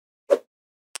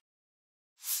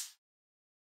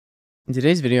In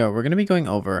today's video, we're going to be going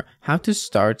over how to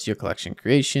start your collection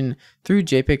creation through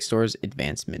JPG.Store's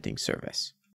advanced minting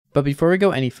service. But before we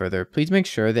go any further, please make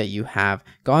sure that you have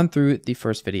gone through the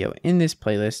first video in this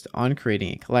playlist on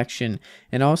creating a collection,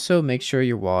 and also make sure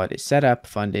your wallet is set up,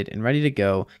 funded, and ready to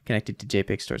go, connected to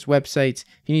JPG.Store's website.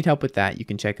 If you need help with that, you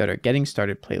can check out our Getting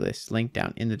Started playlist linked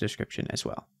down in the description as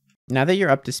well. Now that you're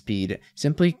up to speed,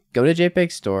 simply go to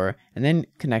JPG.Store and then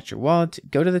connect your wallet,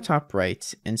 go to the top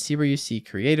right and see where you see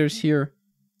creators here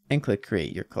and click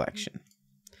create your collection.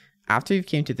 After you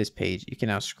came to this page, you can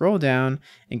now scroll down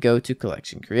and go to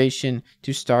collection creation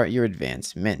to start your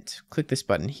advanced mint. Click this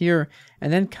button here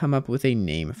and then come up with a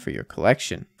name for your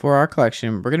collection. For our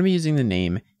collection, we're going to be using the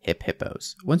name Hip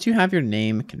Hippos. Once you have your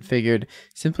name configured,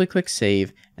 simply click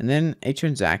save and then a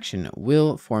transaction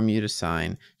will form you to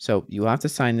sign. So you will have to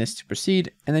sign this to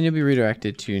proceed, and then you'll be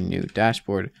redirected to a new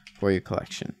dashboard for your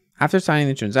collection. After signing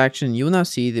the transaction, you will now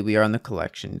see that we are on the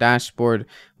collection dashboard,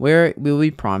 where we will be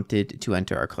prompted to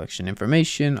enter our collection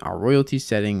information, our royalty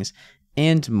settings,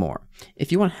 and more.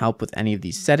 If you want help with any of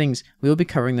these settings, we will be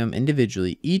covering them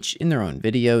individually, each in their own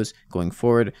videos going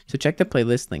forward, so check the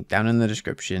playlist linked down in the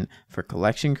description for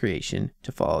collection creation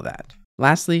to follow that.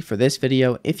 Lastly, for this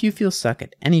video, if you feel stuck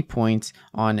at any point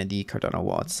on the Cardano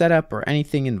wallet setup or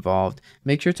anything involved,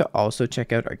 make sure to also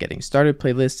check out our Getting Started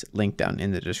playlist linked down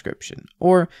in the description,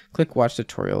 or click watch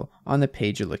tutorial on the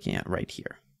page you're looking at right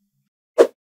here.